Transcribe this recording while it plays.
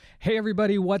Hey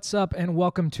everybody, what's up? And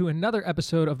welcome to another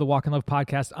episode of the Walk in Love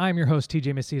podcast. I'm your host,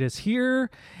 TJ Macedas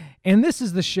here, and this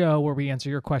is the show where we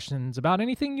answer your questions about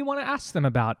anything you want to ask them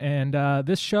about. And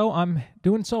this show, I'm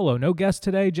doing solo. No guest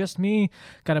today, just me.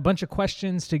 Got a bunch of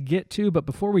questions to get to, but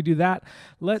before we do that,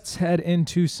 let's head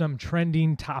into some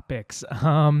trending topics.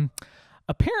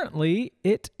 Apparently,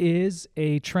 it is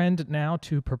a trend now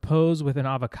to propose with an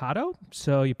avocado.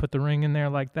 So you put the ring in there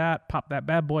like that, pop that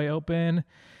bad boy open,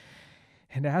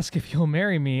 and ask if you'll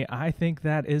marry me. I think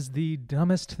that is the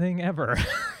dumbest thing ever,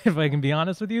 if I can be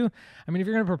honest with you. I mean, if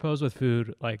you're going to propose with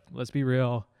food, like, let's be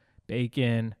real,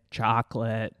 bacon,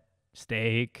 chocolate,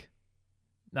 steak,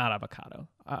 not avocado.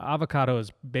 Avocado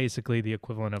is basically the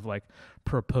equivalent of, like,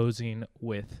 proposing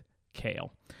with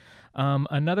kale.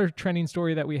 Another trending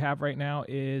story that we have right now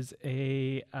is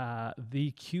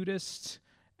the cutest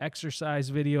exercise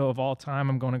video of all time.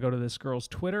 I'm going to go to this girl's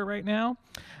Twitter right now.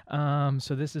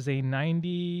 So this is a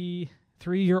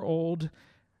 93-year-old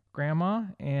grandma,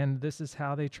 and this is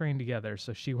how they train together.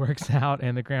 So she works out,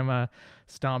 and the grandma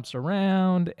stomps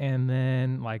around, and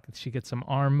then like she gets some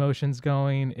arm motions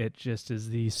going. It just is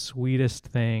the sweetest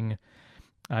thing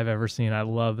I've ever seen. I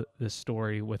love this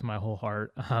story with my whole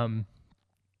heart.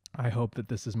 I hope that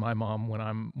this is my mom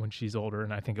when she's older,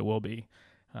 and I think it will be.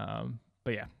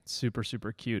 But yeah, super,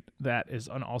 super cute. That is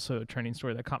also a trending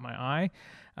story that caught my eye.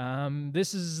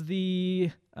 This is the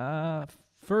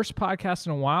first podcast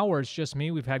in a while where it's just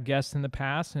me. We've had guests in the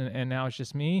past, and now it's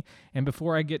just me. And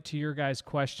before I get to your guys'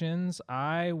 questions,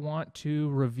 I want to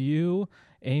review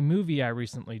a movie I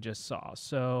recently just saw.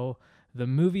 So the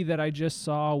movie that I just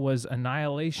saw was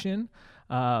Annihilation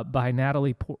by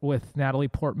with Natalie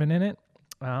Portman in it.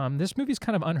 This movie's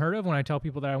kind of unheard of. When I tell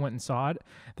people that I went and saw it,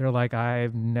 they're like,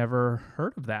 I've never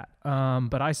heard of that.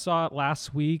 But I saw it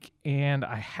last week, and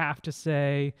I have to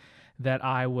say that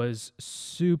I was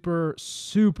super,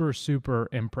 super, super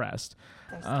impressed.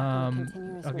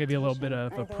 I'll give you a little bit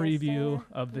of a preview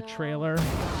of the trailer.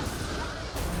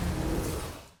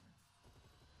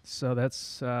 So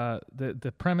that's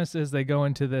the premise is they go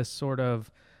into this sort of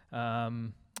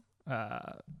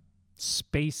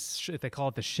space, they call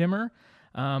it the shimmer.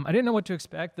 I didn't know what to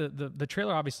expect. The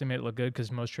trailer obviously made it look good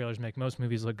because most trailers make most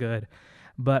movies look good,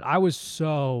 but I was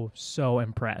so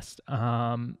impressed.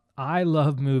 I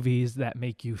love movies that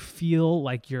make you feel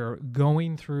like you're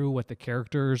going through what the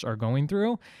characters are going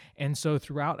through. And so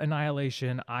throughout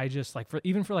Annihilation, I just like,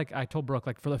 I told Brooke,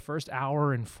 like for the first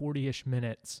hour and 40-ish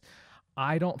minutes,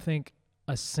 I don't think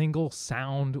a single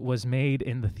sound was made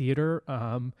in the theater.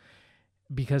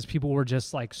 Because people were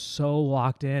just like so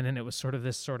locked in, and it was sort of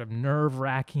this sort of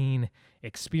nerve-wracking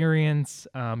experience.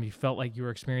 You felt like you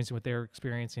were experiencing what they were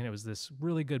experiencing. It was this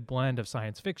really good blend of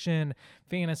science fiction,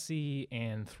 fantasy,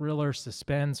 and thriller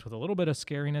suspense with a little bit of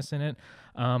scariness in it.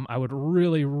 I would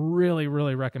really, really,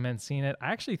 really recommend seeing it.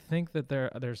 I actually think that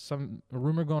there's some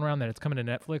rumor going around that it's coming to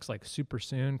Netflix like super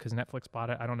soon because Netflix bought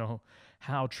it. I don't know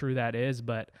how true that is,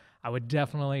 but I would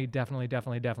definitely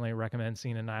recommend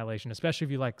seeing Annihilation, especially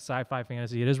if you like sci-fi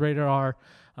fantasy. It is rated R.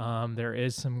 There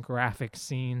is some graphic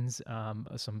scenes,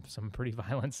 some pretty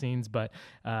violent scenes, but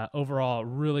overall,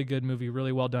 really good movie,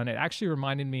 really well done. It actually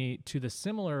reminded me to the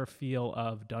similar feel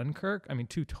of Dunkirk. I mean,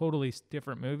 two totally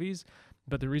different movies.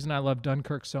 But the reason I love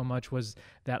Dunkirk so much was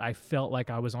that I felt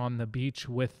like I was on the beach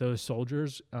with those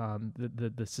soldiers.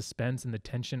 The suspense and the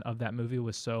tension of that movie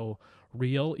was so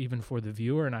real, even for the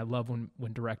viewer. And I love when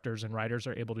directors and writers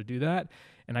are able to do that.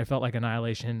 And I felt like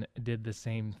Annihilation did the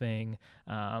same thing.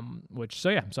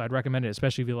 So I'd recommend it,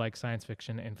 especially if you like science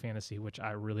fiction and fantasy, which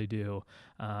I really do.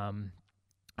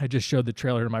 I just showed the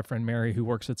trailer to my friend Mary, who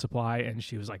works at Supply, and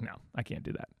she was like, "No, I can't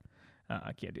do that.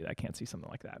 I can't do that. I can't see something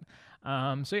like that."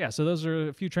 So those are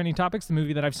a few trending topics, the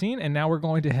movie that I've seen, and now we're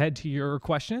going to head to your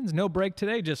questions. No break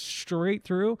today, just straight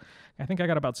through. I think I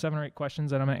got about 7 or 8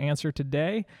 questions that I'm going to answer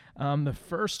today. The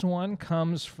first one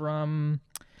comes from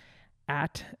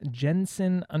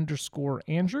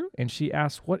 @Jensen_Andrew, and she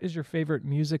asks, "What is your favorite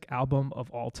music album of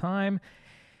all time?"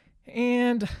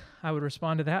 And I would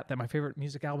respond to that my favorite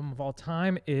music album of all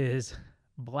time is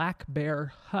Black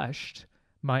Bear Hushed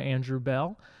by Andrew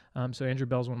Bell. So Andrew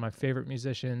Bell's one of my favorite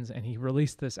musicians, and he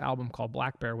released this album called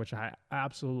Black Bear, which I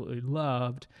absolutely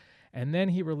loved. And then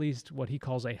he released what he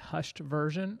calls a hushed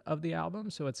version of the album.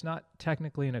 So it's not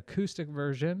technically an acoustic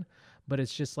version, but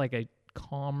it's just like a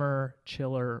calmer,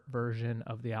 chiller version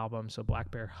of the album. So Black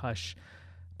Bear Hushed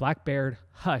by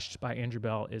Andrew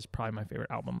Bell is probably my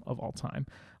favorite album of all time.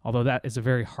 Although that is a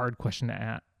very hard question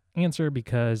to answer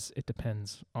because it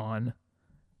depends on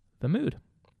the mood.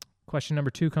 Question number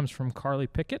 2 comes from Carly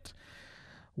Pickett.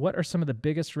 What are some of the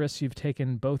biggest risks you've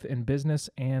taken both in business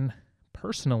and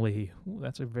personally,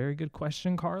 that's a very good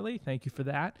question, Carly. Thank you for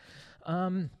that.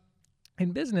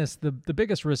 In business, the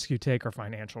biggest risks you take are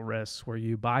financial risks, where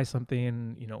you buy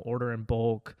something, order in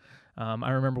bulk.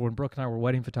 I remember when Brooke and I were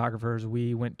wedding photographers,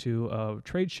 we went to a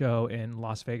trade show in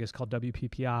Las Vegas called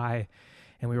WPPI,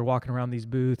 and we were walking around these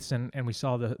booths, and we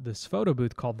saw this photo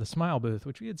booth called the Smile Booth,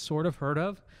 which we had sort of heard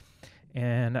of.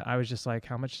 And I was just like,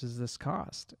 how much does this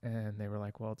cost? And they were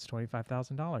like, well, it's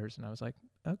 $25,000. And I was like,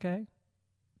 okay,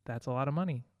 that's a lot of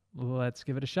money. Let's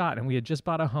give it a shot. And we had just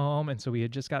bought a home, and so we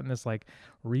had just gotten this like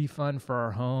refund for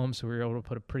our home, so we were able to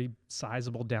put a pretty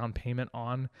sizable down payment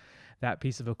on that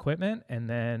piece of equipment. And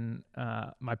then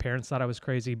my parents thought I was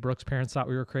crazy. Brooke's parents thought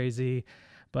we were crazy,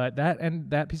 but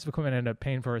that piece of equipment ended up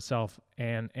paying for itself,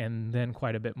 and then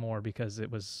quite a bit more, because it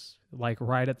was like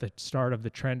right at the start of the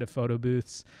trend of photo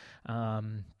booths.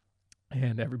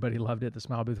 And everybody loved it. The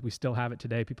Smile Booth, we still have it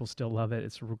today. People still love it.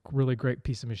 It's a really great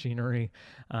piece of machinery.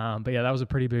 But yeah, that was a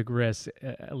pretty big risk,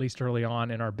 at least early on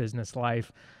in our business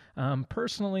life.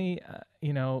 Personally,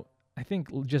 I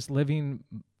think just living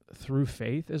through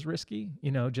faith is risky.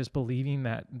 Just believing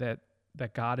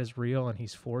that God is real and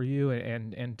He's for you,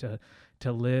 and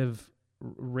to live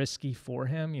risky for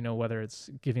Him. Whether it's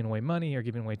giving away money or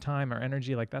giving away time or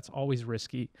energy, like that's always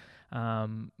risky.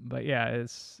 But yeah,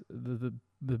 it's the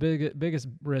biggest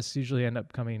risks usually end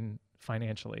up coming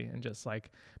financially, and just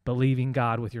like believing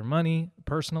God with your money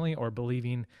personally, or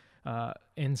believing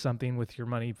in something with your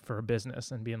money for a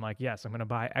business, and being like, yes, I'm going to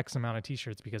buy X amount of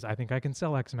t-shirts because I think I can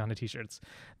sell X amount of t-shirts.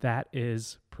 That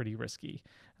is pretty risky.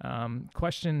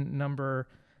 Question number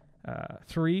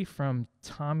 3 from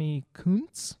Tommy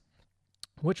Kuntz.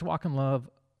 Which Walk in Love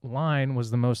line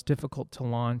was the most difficult to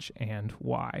launch, and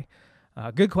why?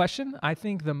 Good question. I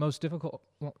think the most difficult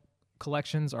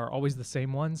collections are always the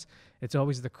same ones. It's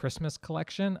always the Christmas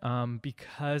collection,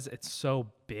 because it's so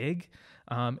big,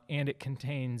 and it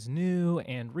contains new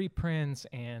and reprints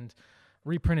and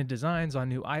reprinted designs on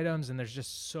new items, and there's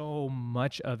just so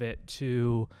much of it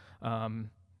to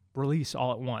release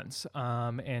all at once,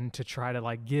 and to try to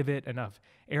like give it enough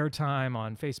airtime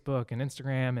on Facebook and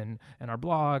Instagram and our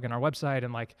blog and our website,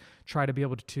 and like try to be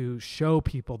able to show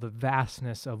people the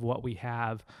vastness of what we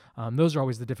have. Those are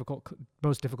always the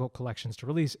most difficult collections to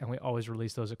release, and we always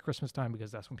release those at Christmas time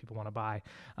because that's when people want to buy.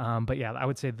 But yeah, I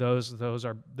would say those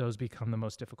become the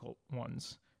most difficult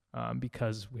ones,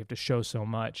 because we have to show so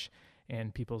much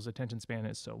and people's attention span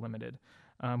is so limited.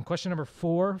 Question number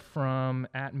 4 from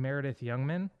 @Meredith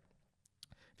Youngman.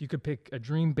 If you could pick a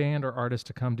dream band or artist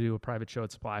to come to a private show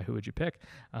at Supply, who would you pick?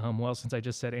 Well, since I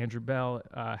just said Andrew Bell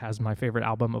has my favorite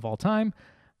album of all time,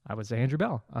 I would say Andrew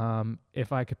Bell.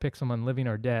 If I could pick someone living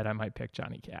or dead, I might pick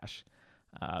Johnny Cash,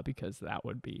 because that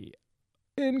would be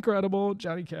incredible.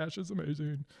 Johnny Cash is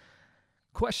amazing.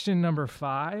 Question number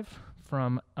 5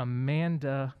 from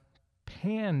Amanda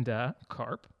Panda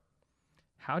Carp.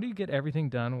 How do you get everything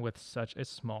done with such a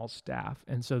small staff?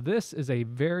 And so this is a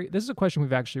question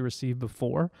we've actually received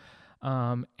before.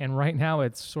 And right now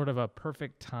it's sort of a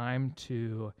perfect time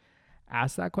to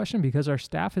ask that question, because our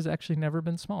staff has actually never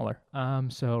been smaller.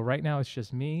 So right now it's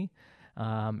just me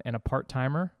and a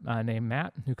part-timer named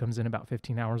Matt, who comes in about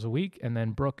 15 hours a week. And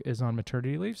then Brooke is on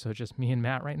maternity leave. So it's just me and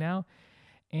Matt right now.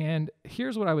 And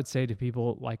here's what I would say to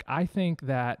people. Like, I think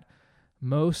that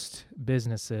most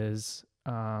businesses,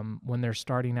 when they're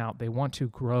starting out, they want to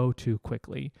grow too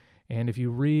quickly. And if you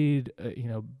read,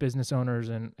 business owners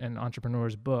and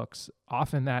entrepreneurs' books,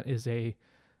 often that is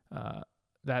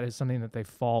something that they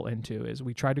fall into. Is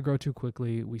we try to grow too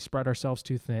quickly, we spread ourselves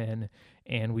too thin,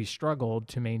 and we struggled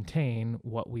to maintain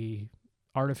what we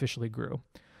artificially grew.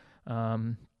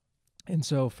 And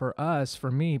so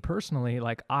for me personally,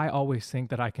 like, I always think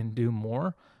that I can do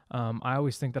more. I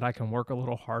always think that I can work a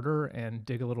little harder and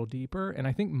dig a little deeper. And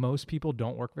I think most people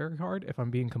don't work very hard, if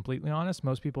I'm being completely honest.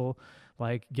 Most people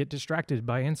like get distracted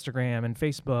by Instagram and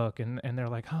Facebook, and they're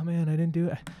like, oh man, I didn't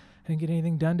get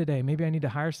anything done today. Maybe I need to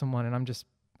hire someone. And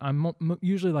I'm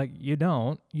usually like, you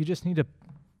just need to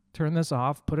turn this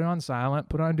off, put it on silent,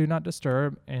 put on do not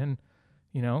disturb, and,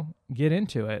 get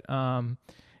into it.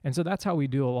 And so that's how we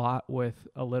do a lot with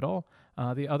a little.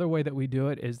 The other way that we do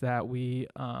it is that we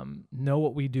know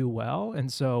what we do well,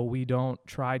 and so we don't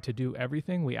try to do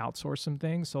everything. We outsource some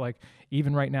things. So like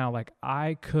even right now, like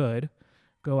I could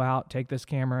go out, take this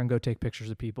camera, and go take pictures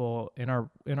of people in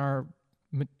our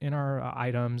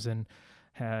items, and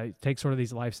take sort of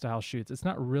these lifestyle shoots. It's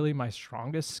not really my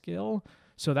strongest skill.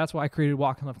 So that's why I created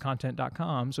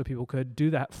walkinlovecontent.com, so people could do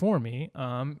that for me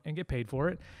and get paid for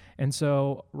it. And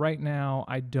so right now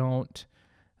I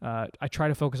try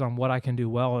to focus on what I can do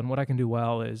well, and what I can do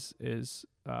well is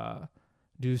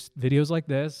do videos like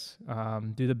this,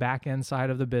 do the back end side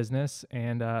of the business,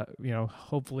 and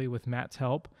hopefully with Matt's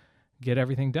help, get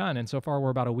everything done. And so far we're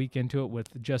about a week into it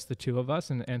with just the two of us,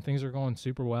 and things are going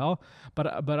super well.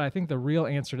 But I think the real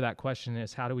answer to that question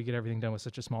is, how do we get everything done with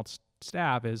such a small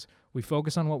staff? Is we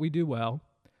focus on what we do well,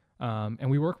 and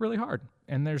we work really hard.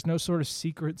 And there's no sort of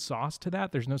secret sauce to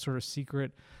that. There's no sort of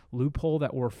secret loophole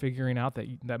that we're figuring out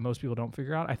that most people don't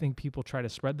figure out. I think people try to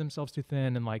spread themselves too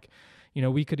thin, and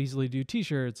we could easily do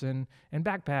t-shirts and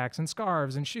backpacks and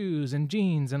scarves and shoes and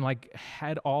jeans and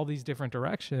head all these different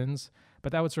directions,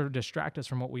 but that would sort of distract us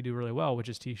from what we do really well, which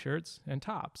is t-shirts and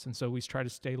tops. And so we try to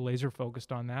stay laser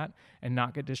focused on that and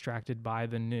not get distracted by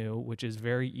the new, which is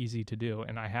very easy to do.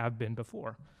 And I have been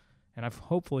before, and I've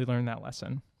hopefully learned that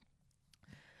lesson.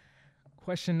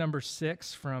 Question number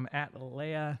 6 from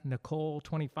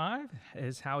 @LeahNicole25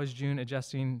 is, how is June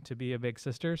adjusting to be a big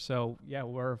sister? So yeah,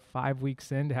 we're 5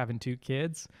 weeks into having 2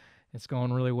 kids. It's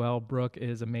going really well. Brooke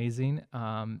is amazing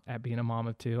at being a mom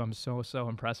of 2. I'm so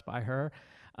impressed by her.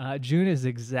 June is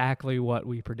exactly what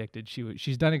we predicted.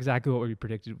 She's done exactly what we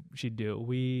predicted she'd do.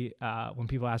 When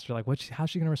people asked her how's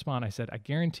she going to respond? I said, I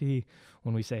guarantee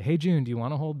when we say, hey June, do you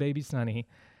want to hold baby Sonny?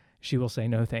 She will say,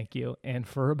 no, thank you. And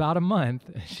for about a month,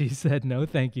 she said, no,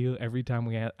 thank you, every time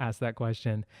we asked that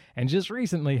question. And just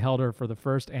recently held her for the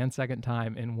first and second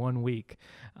time in 1 week,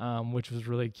 which was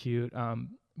really cute.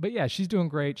 But yeah, she's doing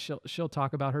great. She'll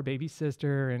talk about her baby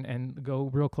sister and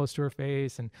go real close to her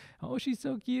face and, oh, she's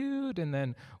so cute. And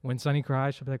then when Sonny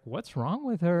cries, she'll be like, what's wrong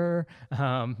with her?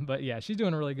 But yeah, she's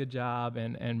doing a really good job.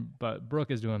 But Brooke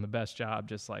is doing the best job,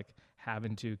 just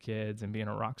having 2 kids and being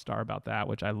a rock star about that,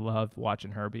 which I love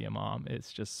watching her be a mom.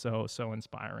 It's just so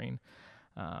inspiring.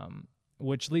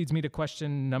 Which leads me to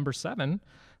question number 7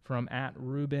 from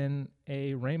 @Ruben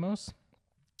A. Ramos.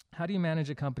 How do you manage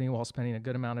a company while spending a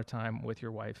good amount of time with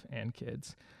your wife and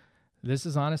kids? This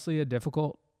is honestly a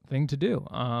difficult thing to do.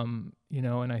 And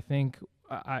I think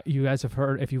you guys have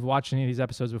heard, if you've watched any of these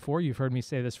episodes before, you've heard me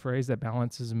say this phrase that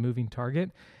balance is a moving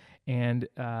target. And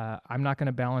I'm not going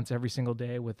to balance every single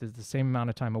day with the same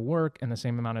amount of time of work and the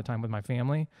same amount of time with my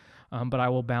family. But I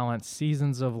will balance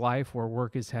seasons of life where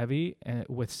work is heavy and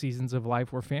with seasons of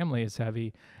life where family is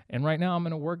heavy. And right now I'm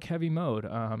in a work heavy mode,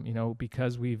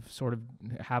 because we've sort of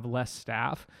have less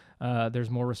staff.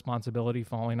 There's more responsibility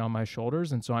falling on my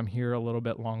shoulders. And so I'm here a little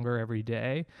bit longer every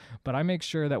day. But I make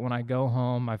sure that when I go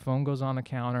home, my phone goes on the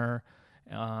counter,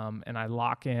 and I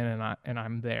lock in and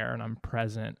I'm there and I'm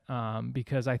present,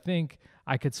 because I think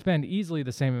I could spend easily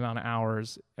the same amount of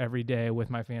hours every day with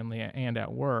my family and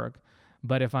at work.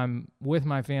 But if I'm with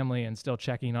my family and still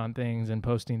checking on things and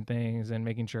posting things and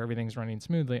making sure everything's running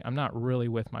smoothly, I'm not really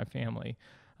with my family.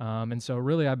 And so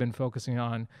really I've been focusing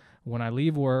on, when I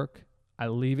leave work, I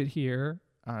leave it here.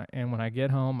 And when I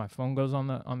get home, my phone goes on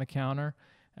the counter,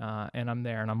 and I'm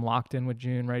there and I'm locked in with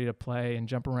June, ready to play and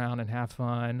jump around and have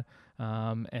fun.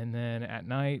 And then at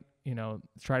night,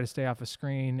 try to stay off a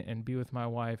screen and be with my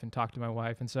wife and talk to my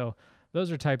wife. And so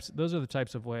those are the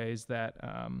types of ways that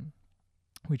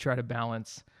we try to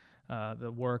balance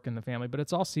the work and the family, but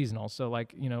it's all seasonal. So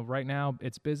right now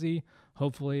it's busy.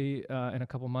 Hopefully in a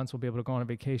couple months we'll be able to go on a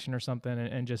vacation or something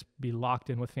and just be locked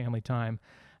in with family time.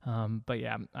 But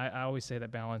yeah, I always say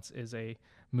that balance is a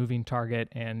moving target,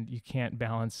 and you can't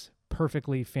balance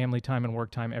perfectly family time and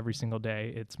work time every single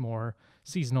day. It's more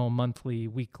seasonal, monthly,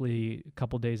 weekly, a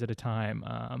couple days at a time.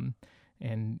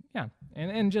 And then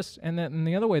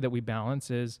the other way that we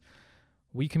balance is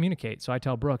we communicate. So I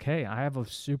tell Brooke, hey, I have a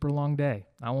super long day.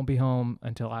 I won't be home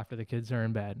until after the kids are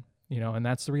in bed, and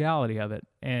that's the reality of it.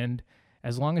 And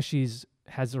as long as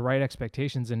has the right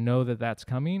expectations and know that that's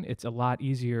coming, it's a lot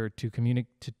easier to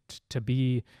communicate, to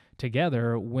be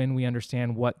together when we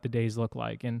understand what the days look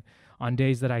like. And on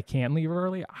days that I can't leave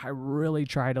early, I really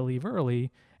try to leave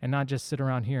early and not just sit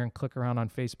around here and click around on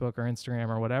Facebook or Instagram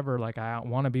or whatever. I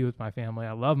want to be with my family.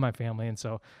 I love my family. And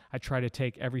so I try to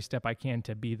take every step I can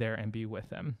to be there and be with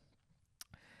them.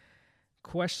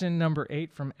 Question number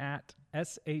 8 from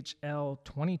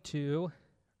 @SHL22.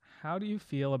 How do you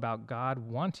feel about God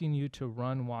wanting you to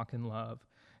run, walk in love?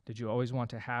 Did you always want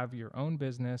to have your own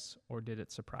business, or did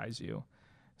it surprise you?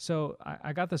 So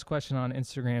I got this question on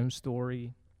Instagram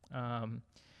story, and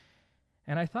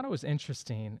I thought it was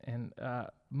interesting, and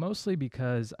mostly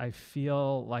because I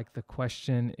feel like the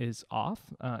question is off,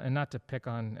 and not to pick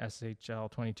on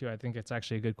SHL22. I think it's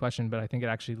actually a good question, but I think it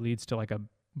actually leads to a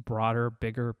broader,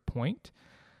 bigger point.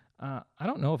 I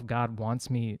don't know if God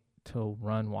wants me to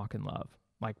run, walk in love.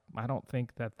 I don't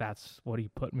think that that's what he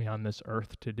put me on this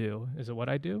earth to do. Is it what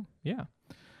I do? Yeah.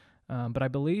 But I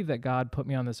believe that God put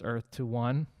me on this earth to,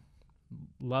 1,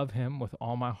 love him with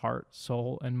all my heart,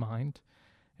 soul, and mind,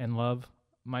 and love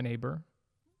my neighbor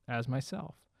as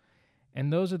myself.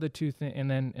 And those are the two things.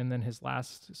 And then his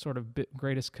last sort of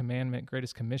greatest commandment,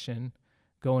 greatest commission,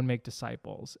 go and make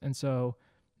disciples. And so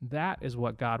that is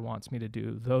what God wants me to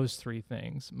do, those three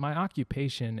things. My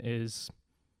occupation is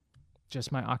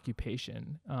just my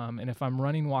occupation. And if I'm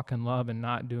running walk in love and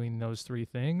not doing those three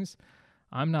things,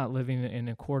 I'm not living in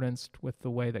accordance with the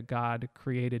way that God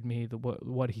created me,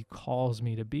 what he calls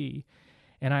me to be.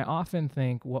 And I often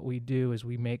think what we do is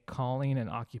we make calling and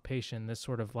occupation this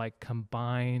sort of like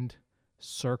combined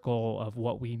circle of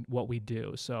what we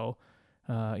do. So,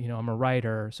 I'm a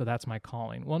writer, so that's my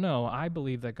calling. Well, no, I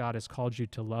believe that God has called you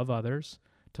to love others,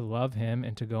 to love him,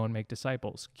 and to go and make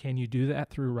disciples. Can you do that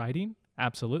through writing?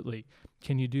 Absolutely.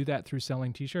 Can you do that through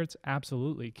selling t-shirts?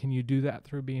 Absolutely. Can you do that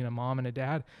through being a mom and a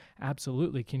dad?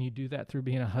 Absolutely. Can you do that through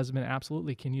being a husband?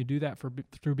 Absolutely. Can you do that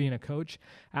through being a coach?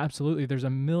 Absolutely. There's a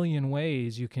million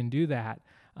ways you can do that.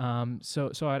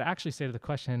 So I'd actually say to the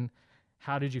question,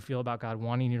 how did you feel about God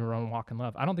wanting you to run, walk, and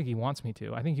love? I don't think he wants me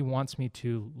to. I think he wants me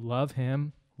to love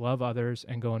him, love others,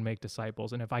 and go and make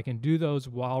disciples. And if I can do those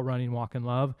while running, walk, and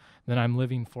love, then I'm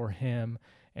living for him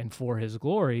and for his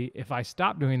glory. If I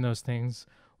stop doing those things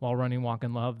while running, walk,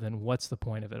 and love, then what's the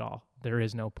point of it all? There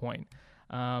is no point.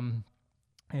 And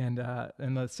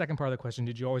the second part of the question,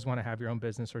 did you always want to have your own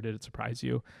business, or did it surprise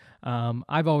you?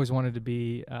 I've always wanted to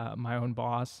be my own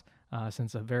boss.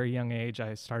 Since a very young age,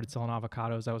 I started selling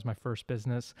avocados. That was my first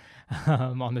business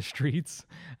on the streets.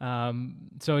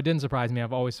 So it didn't surprise me.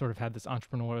 I've always sort of had this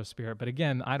entrepreneurial spirit. But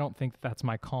again, I don't think that's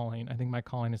my calling. I think my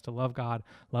calling is to love God,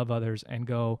 love others, and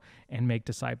go and make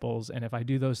disciples. And if I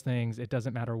do those things, it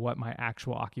doesn't matter what my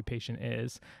actual occupation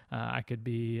is. I could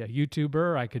be a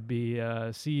YouTuber. I could be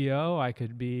a CEO. I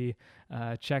could be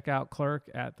a checkout clerk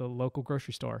at the local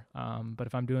grocery store. But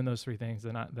if I'm doing those three things,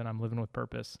 then I'm living with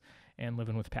purpose and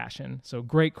living with passion. So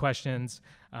great questions.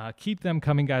 Keep them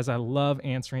coming, guys. I love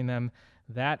answering them.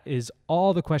 That is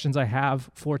all the questions I have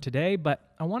for today,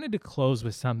 but I wanted to close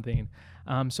with something.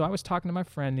 So I was talking to my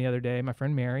friend the other day, my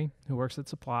friend Mary, who works at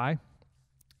Supply,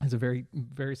 has a very,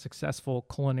 very successful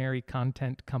culinary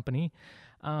content company.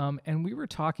 And we were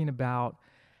talking about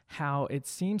how it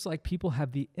seems like people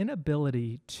have the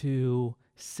inability to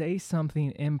say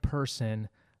something in person,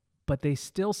 but they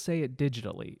still say it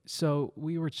digitally. So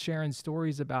we were sharing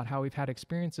stories about how we've had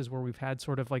experiences where we've had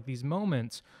sort of like these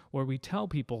moments where we tell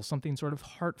people something sort of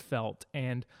heartfelt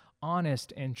and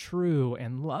honest and true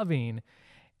and loving,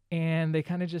 and they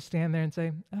kind of just stand there and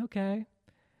say, okay.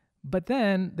 But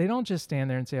then they don't just stand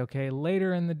there and say, okay.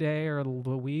 Later in the day or the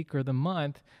week or the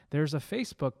month, there's a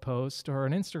Facebook post or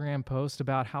an Instagram post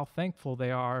about how thankful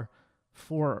they are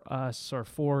for us, or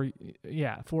for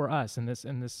us in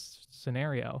this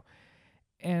scenario.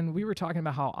 And we were talking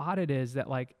about how odd it is that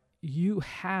like you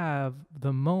have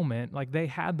the moment, like they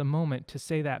had the moment to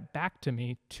say that back to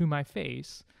me, to my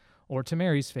face, or to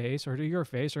Mary's face, or to your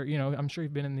face, or, I'm sure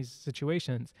you've been in these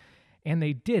situations, and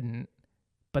they didn't,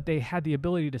 but they had the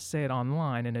ability to say it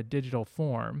online in a digital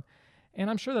form. And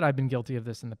I'm sure that I've been guilty of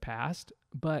this in the past,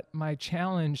 but my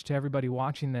challenge to everybody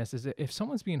watching this is that if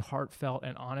someone's being heartfelt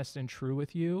and honest and true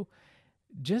with you,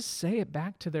 just say it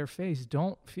back to their face.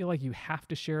 Don't feel like you have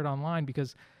to share it online,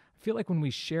 because I feel like when we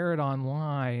share it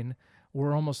online,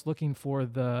 we're almost looking for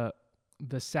the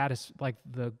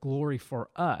glory for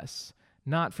us,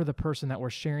 not for the person that we're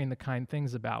sharing the kind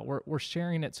things about. We're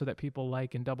sharing it so that people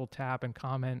like and double tap and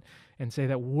comment and say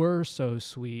that we're so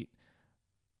sweet.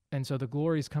 And so the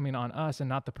glory is coming on us and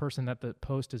not the person that the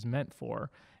post is meant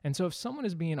for. And so if someone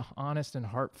is being honest and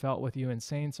heartfelt with you and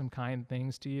saying some kind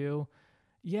things to you,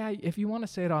 yeah, if you want to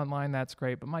say it online, that's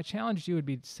great. But my challenge to you would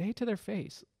be, say it to their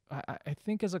face. I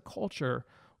think as a culture,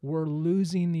 we're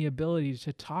losing the ability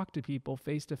to talk to people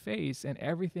face to face, and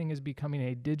everything is becoming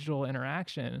a digital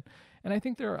interaction. And I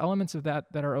think there are elements of that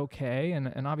are okay.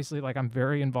 And obviously, like, I'm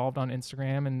very involved on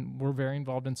Instagram, and we're very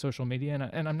involved in social media.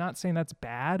 And I'm not saying that's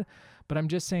bad, but I'm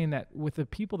just saying that with the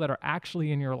people that are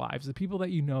actually in your lives, the people that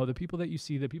you know, the people that you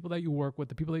see, the people that you work with,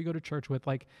 the people that you go to church with,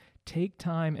 like, take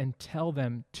time and tell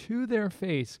them to their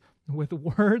face with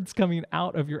words coming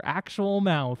out of your actual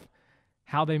mouth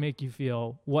how they make you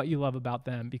feel, what you love about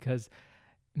them, because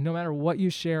no matter what you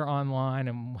share online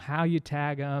and how you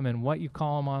tag them and what you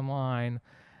call them online,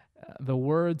 the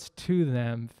words to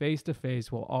them face to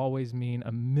face will always mean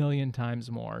a million times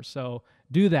more. So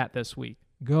do that this week.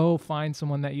 Go find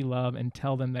someone that you love and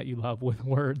tell them that you love with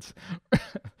words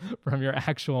from your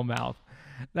actual mouth.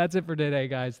 That's it for today,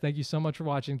 guys. Thank you so much for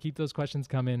watching. Keep those questions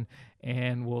coming,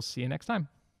 and we'll see you next time.